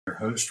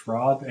Your host,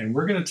 Rob, and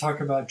we're going to talk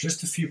about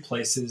just a few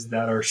places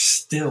that are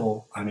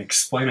still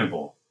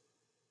unexplainable.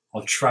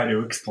 I'll try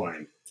to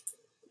explain.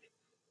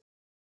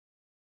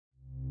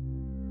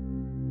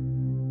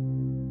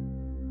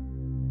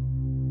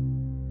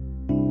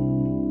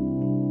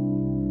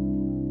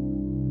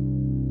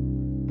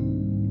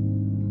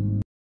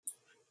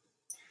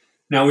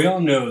 Now, we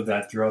all know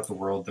that throughout the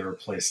world there are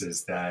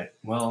places that,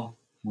 well,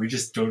 we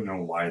just don't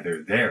know why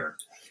they're there.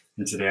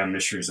 And today on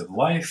Mysteries of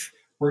Life,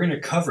 we're going to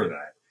cover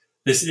that.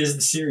 This is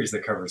the series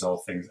that covers all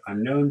things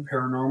unknown,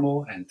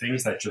 paranormal, and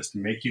things that just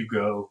make you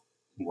go,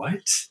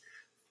 what?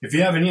 If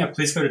you haven't yet,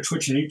 please go to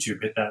Twitch and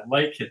YouTube. Hit that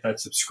like, hit that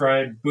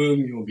subscribe. Boom,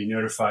 you will be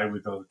notified.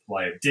 We go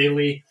live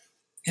daily,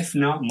 if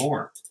not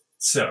more.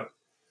 So,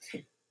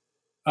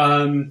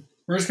 we're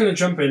just going to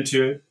jump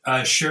into it.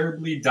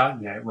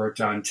 Shareably.net wrote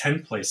down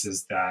 10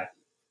 places that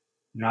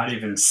not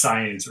even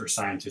science or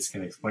scientists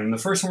can explain. The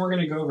first one we're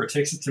going to go over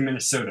takes it to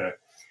Minnesota,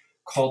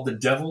 called the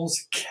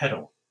Devil's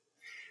Kettle.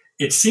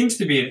 It seems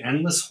to be an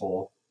endless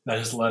hole that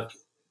has left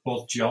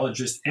both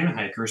geologists and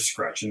hikers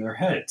scratching their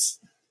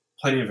heads.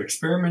 Plenty of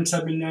experiments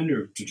have been done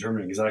to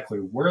determine exactly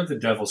where the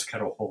Devil's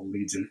Kettle hole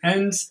leads and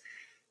ends.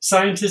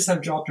 Scientists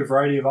have dropped a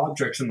variety of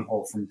objects in the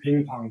hole, from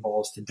ping pong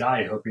balls to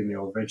dye, hoping they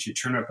will eventually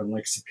turn up in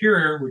Lake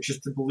Superior, which is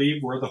to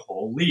believe where the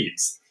hole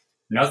leads.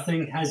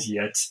 Nothing has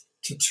yet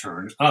to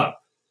turn up.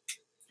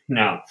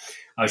 Now,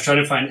 I was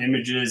trying to find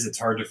images. It's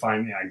hard to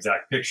find the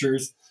exact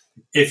pictures.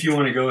 If you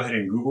want to go ahead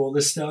and Google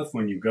this stuff,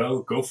 when you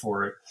go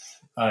for it.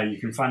 You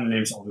can find the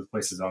names of all the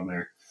places on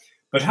there.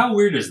 But how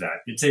weird is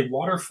that? It's a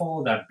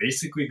waterfall that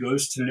basically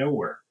goes to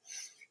nowhere.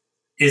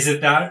 Is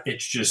it that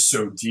it's just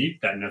so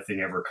deep that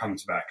nothing ever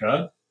comes back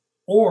up?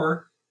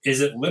 Or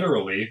is it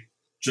literally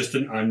just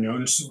an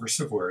unknown source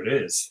of where it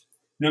is?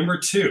 Number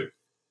 2,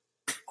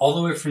 all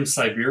the way from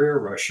Siberia,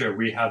 Russia,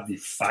 we have the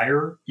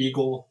Fire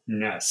Eagle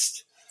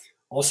Nest.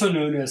 Also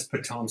known as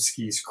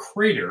Potomsky's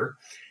Crater,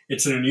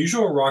 it's an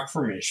unusual rock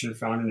formation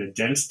found in a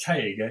dense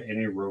taiga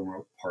in a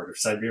remote part of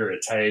Siberia.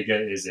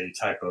 Taiga is a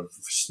type of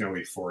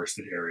snowy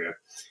forested area.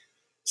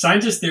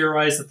 Scientists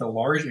theorize that the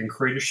large and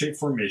crater-shaped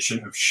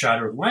formation of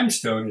shattered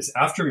limestone is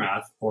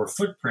aftermath or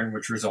footprint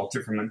which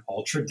resulted from an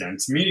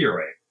ultra-dense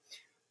meteorite.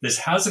 This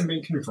hasn't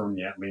been confirmed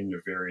yet, leading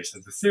to various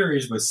other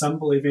theories, with some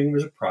believing it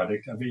was a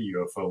product of a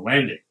UFO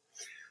landing.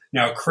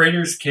 Now,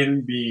 craters can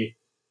be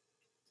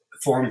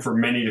formed for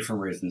many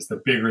different reasons. The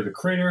bigger the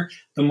crater,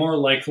 the more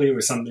likely it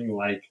was something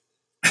like,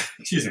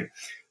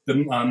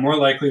 more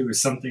likely it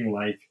was something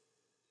like,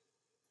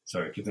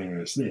 sorry, I keep thinking I'm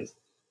going to sneeze,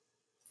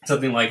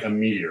 something like a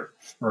meteor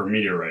or a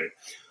meteorite.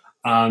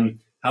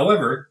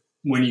 However,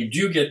 when you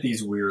do get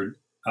these weird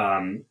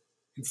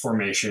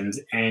formations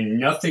and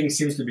nothing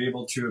seems to be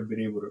able to have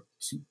been able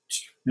to,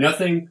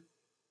 nothing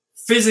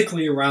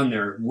physically around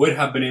there would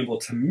have been able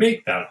to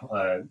make that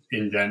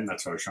indent,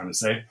 that's what I was trying to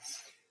say.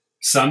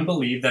 Some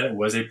believe that it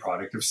was a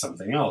product of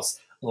something else,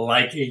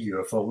 like a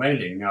UFO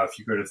landing. Now, if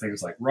you go to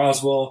things like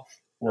Roswell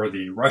or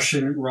the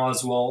Russian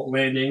Roswell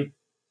landing,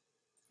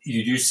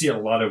 you do see a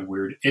lot of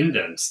weird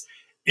indents.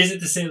 Is it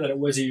to say that it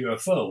was a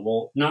UFO?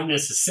 Well, not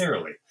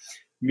necessarily.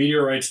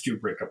 Meteorites do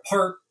break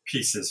apart,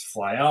 pieces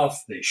fly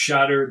off, they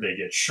shatter, they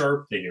get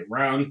sharp, they get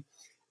round.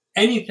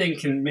 Anything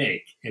can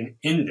make an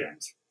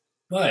indent.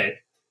 But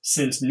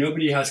since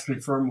nobody has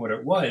confirmed what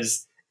it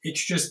was,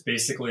 it's just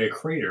basically a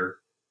crater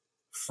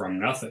from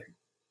nothing.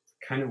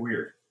 Kind of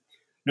weird.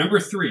 Number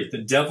 3, the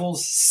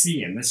Devil's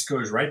Sea, and this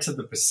goes right to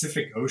the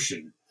Pacific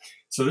Ocean.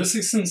 So this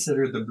is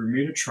considered the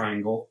Bermuda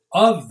Triangle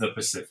of the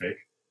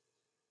Pacific,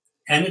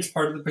 and it's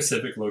part of the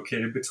Pacific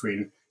located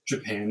between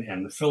Japan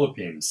and the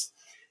Philippines.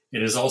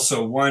 It is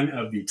also one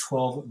of the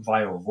 12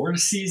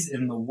 biovortices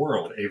in the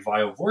world. A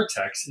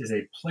biovortex is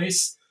a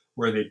place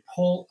where the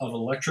pull of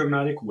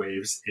electromagnetic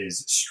waves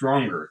is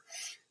stronger.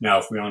 Now,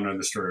 if we all know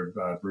the story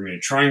of Bermuda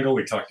Triangle,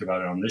 we talked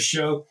about it on this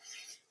show.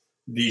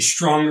 The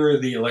stronger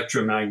the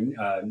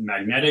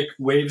electromagnetic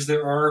waves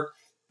there are,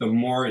 the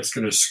more it's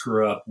going to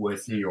screw up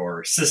with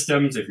your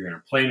systems, if you're in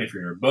a plane, if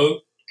you're in a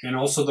boat, and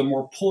also the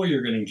more pull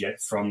you're going to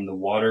get from the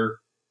water,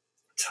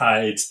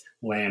 tides,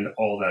 land,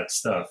 all that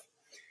stuff.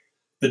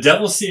 The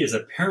Devil's Sea is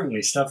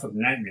apparently stuff of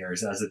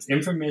nightmares, as it's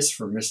infamous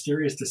for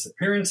mysterious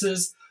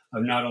disappearances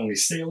of not only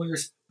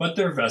sailors, but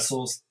their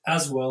vessels,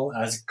 as well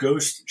as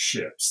ghost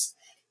ships.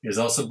 It is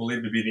also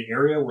believed to be the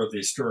area where the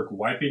historic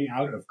wiping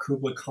out of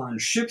Kublai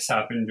Khan's ships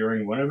happened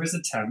during one of his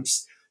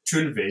attempts to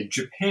invade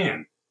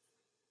Japan.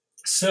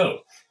 So,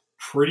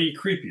 pretty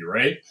creepy,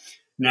 right?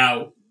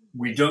 Now,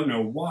 we don't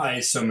know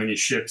why so many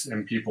ships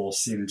and people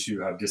seem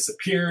to have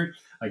disappeared.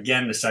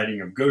 Again, the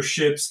sighting of ghost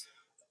ships,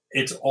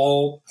 it's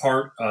all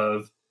part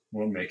of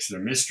what makes it a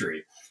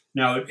mystery.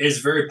 Now, it is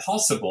very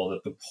possible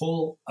that the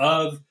pull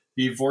of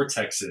the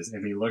vortexes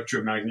and the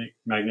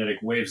electromagnetic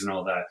waves and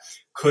all that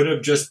could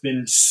have just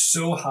been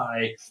so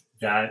high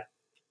that,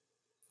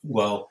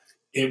 well,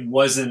 it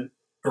wasn't,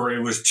 or it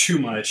was too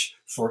much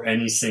for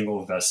any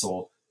single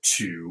vessel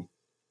to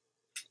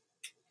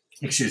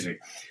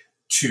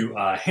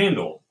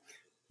handle.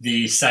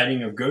 The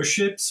sighting of ghost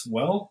ships,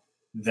 well,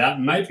 that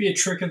might be a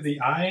trick of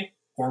the eye,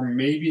 or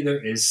maybe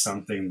there is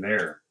something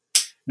there.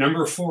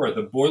 Number 4,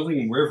 the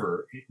boiling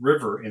river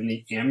in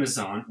the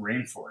Amazon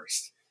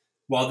rainforest.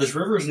 While this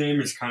river's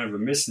name is kind of a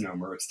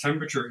misnomer, its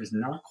temperature is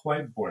not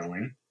quite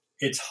boiling.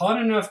 It's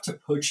hot enough to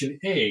poach an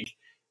egg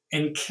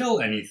and kill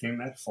anything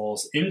that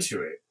falls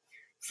into it.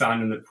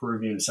 Found in the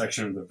Peruvian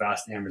section of the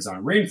vast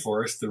Amazon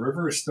rainforest, the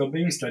river is still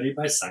being studied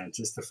by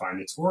scientists to find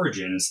its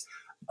origins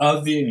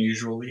of the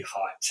unusually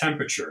hot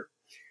temperature.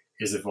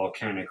 Is it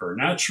volcanic or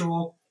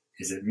natural?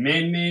 Is it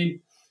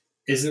man-made?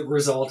 Is it a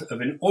result of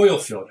an oil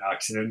field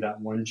accident that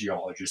one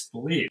geologist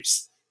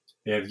believes?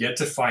 They have yet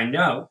to find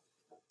out,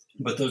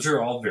 but those are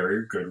all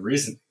very good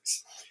reasonings.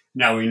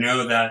 Now we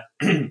know that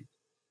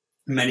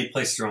many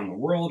places around the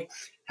world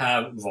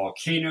have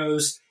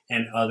volcanoes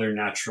and other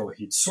natural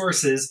heat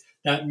sources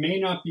that may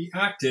not be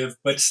active,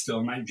 but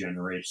still might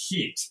generate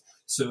heat.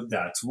 So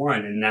that's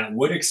one, and that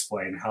would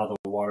explain how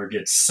the water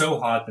gets so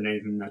hot that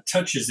anything that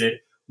touches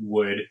it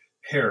would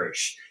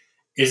perish.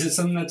 Is it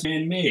something that's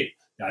man-made?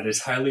 That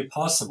is highly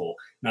possible.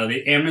 Now,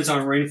 the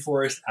Amazon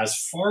rainforest, as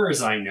far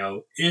as I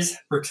know, is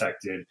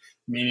protected,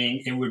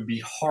 meaning it would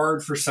be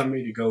hard for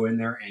somebody to go in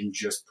there and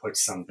just put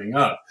something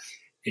up.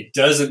 It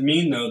doesn't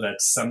mean, though,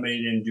 that somebody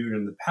didn't do it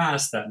in the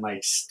past that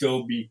might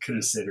still be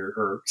considered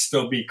or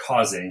still be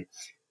causing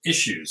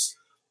issues.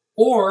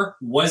 Or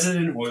was it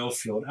an oil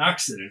field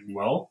accident?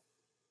 Well,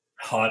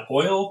 hot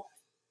oil,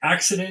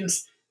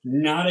 accidents,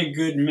 not a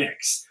good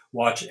mix.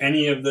 Watch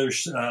any of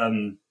those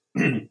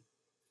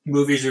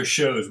movies or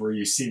shows where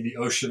you see the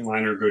ocean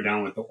liner go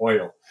down with the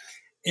oil.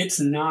 It's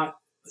not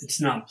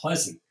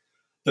pleasant.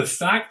 The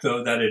fact,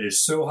 though, that it is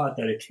so hot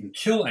that it can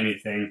kill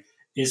anything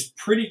is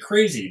pretty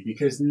crazy,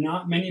 because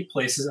not many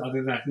places,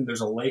 other than I think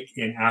there's a lake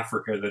in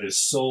Africa that is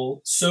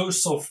so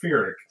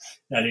sulfuric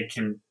that it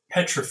can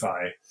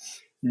petrify.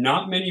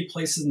 Not many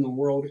places in the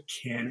world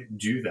can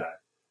do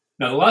that.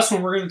 Now, the last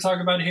one we're going to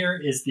talk about here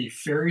is the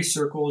fairy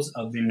circles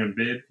of the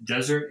Namib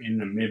Desert in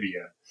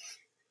Namibia.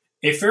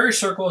 A fairy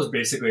circle is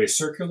basically a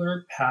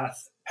circular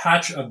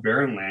patch of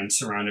barren land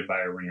surrounded by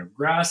a ring of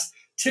grass,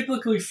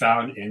 typically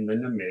found in the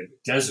Namib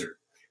Desert.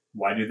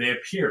 Why do they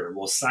appear?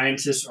 Well,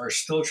 scientists are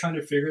still trying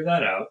to figure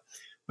that out,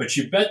 but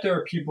you bet there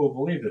are people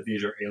who believe that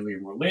these are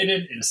alien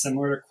related and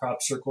similar to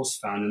crop circles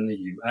found in the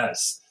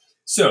US.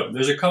 So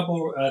there's a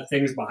couple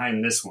things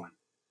behind this one.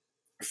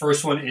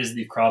 First one is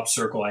the crop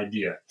circle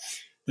idea.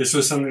 This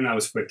was something that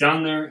was put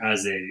down there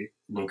as a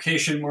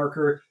location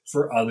marker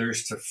for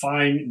others to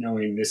find,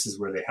 knowing this is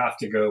where they have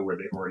to go, where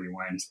they already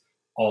went,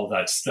 all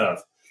that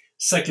stuff.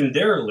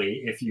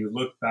 Secondarily, if you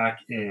look back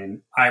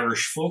in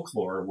Irish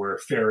folklore where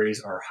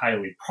fairies are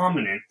highly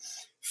prominent,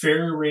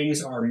 fairy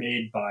rings are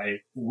made by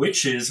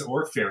witches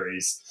or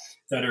fairies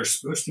that are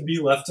supposed to be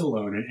left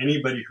alone, and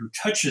anybody who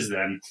touches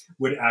them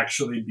would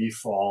actually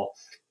befall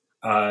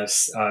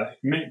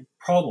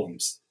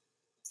problems.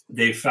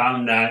 They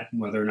found that,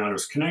 whether or not it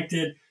was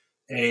connected,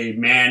 a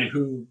man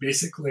who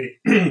basically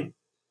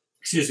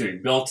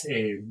built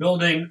a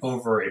building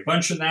over a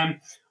bunch of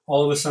them,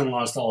 all of a sudden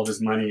lost all of his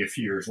money a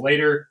few years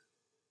later,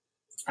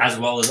 as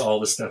well as all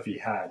the stuff he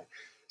had.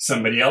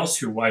 Somebody else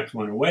who wiped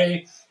one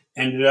away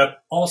ended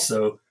up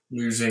also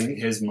losing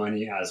his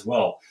money as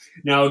well.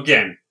 Now,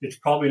 again, it's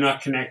probably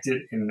not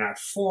connected in that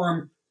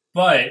form,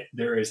 but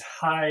there is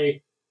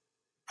high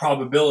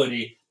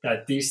probability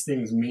that these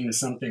things mean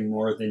something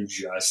more than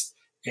just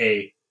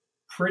a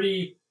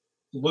pretty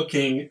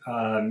looking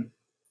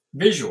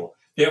visual.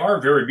 They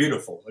are very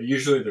beautiful.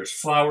 Usually there's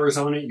flowers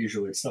on it,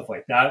 usually it's stuff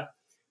like that,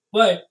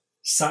 but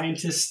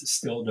scientists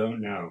still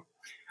don't know.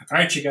 All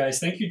right, you guys,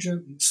 thank you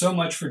so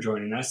much for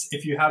joining us.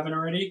 If you haven't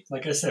already,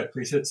 like I said,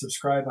 please hit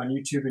subscribe on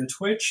YouTube and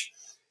Twitch.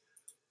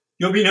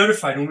 You'll be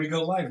notified when we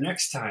go live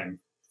next time.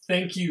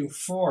 Thank you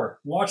for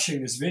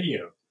watching this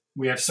video.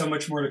 We have so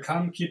much more to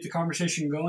come. Keep the conversation going.